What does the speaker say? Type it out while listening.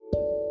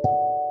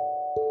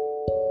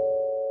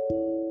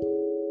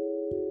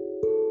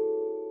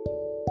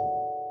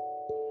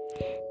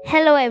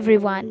Hello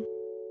everyone.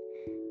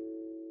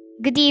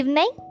 Good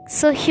evening.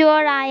 So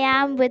here I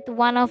am with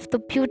one of the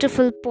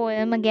beautiful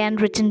poem again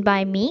written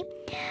by me.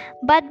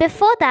 But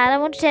before that I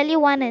want to tell you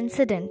one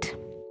incident.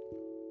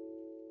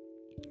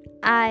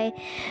 I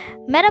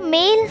met a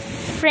male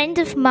friend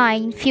of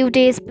mine few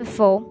days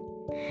before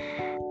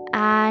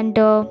and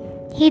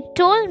he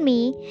told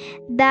me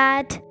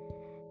that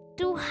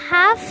to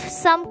have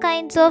some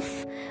kinds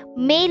of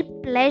male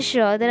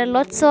pleasure there are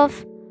lots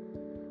of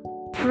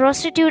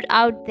prostitute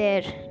out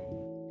there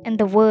in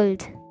the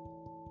world.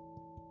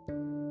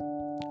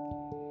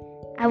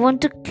 I want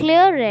to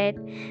clear it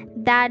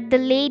that the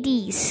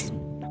ladies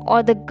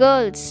or the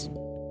girls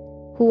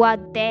who are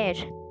there,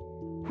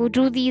 who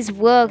do these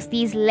works,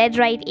 these lead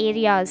right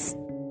areas,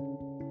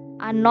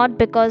 are not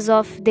because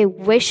of they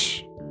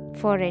wish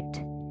for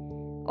it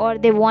or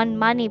they want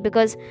money,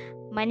 because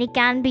money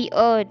can be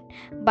earned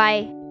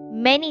by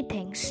many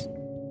things.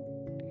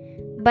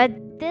 But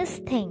this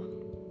thing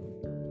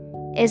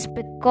is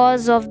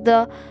because of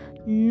the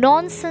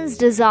nonsense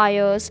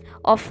desires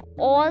of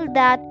all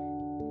that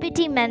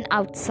pity men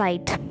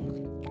outside.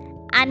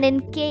 And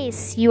in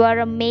case you are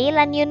a male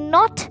and you're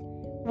not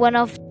one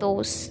of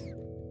those,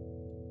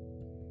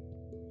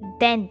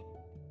 then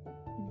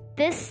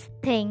this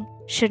thing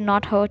should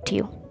not hurt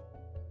you.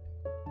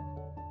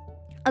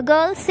 A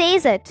girl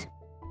says it.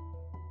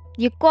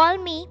 You call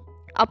me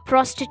a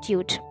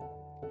prostitute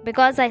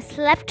because I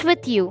slept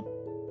with you.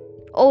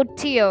 Oh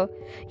dear,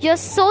 you're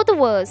so the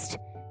worst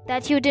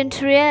that you didn't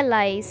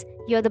realize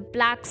you're the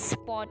black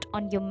spot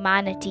on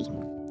humanity.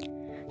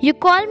 You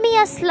call me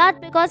a slut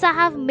because I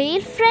have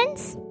male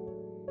friends?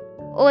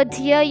 Oh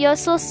dear, you're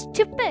so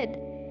stupid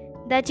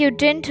that you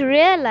didn't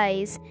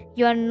realize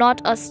you're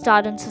not a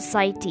star in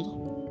society.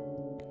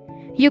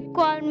 You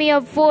call me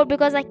a whore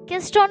because I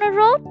kissed on a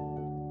road?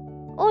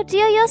 Oh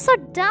dear, you're so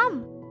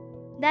dumb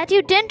that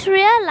you didn't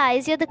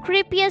realize you're the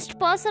creepiest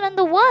person in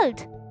the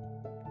world.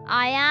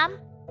 I am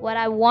what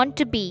I want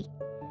to be.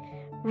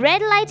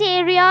 Red light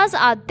areas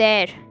are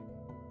there,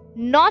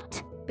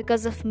 not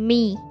because of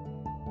me,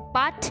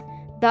 but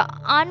the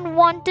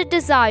unwanted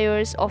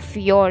desires of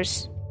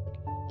yours.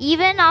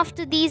 Even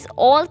after these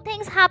all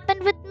things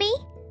happened with me,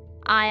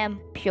 I am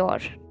pure.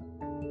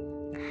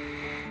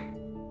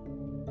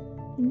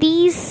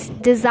 These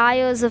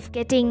desires of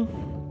getting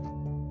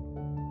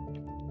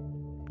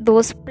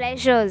those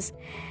pleasures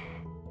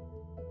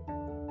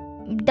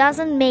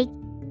doesn't make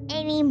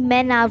any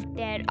men out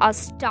there a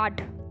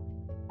stud.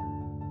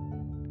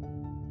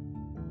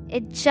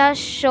 It just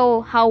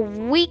shows how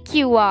weak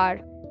you are,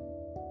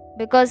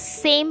 because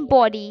same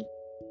body,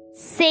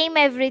 same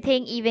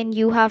everything even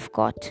you have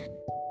got.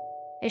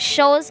 It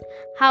shows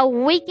how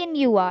weakened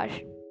you are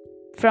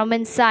from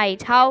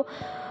inside, how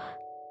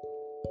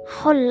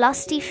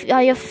lusty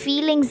are your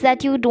feelings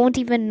that you don't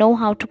even know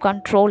how to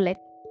control it.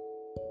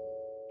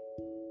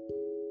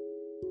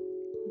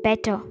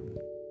 Better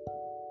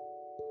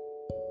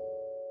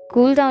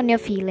cool down your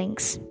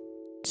feelings.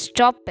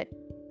 Stop it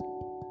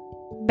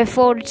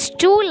before it's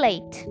too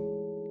late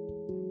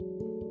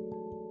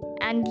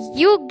and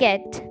you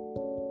get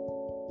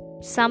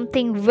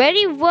something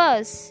very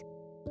worse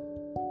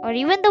or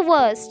even the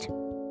worst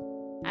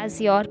as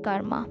your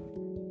karma.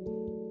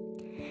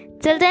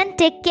 Till then,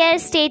 take care,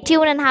 stay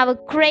tuned, and have a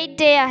great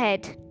day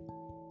ahead.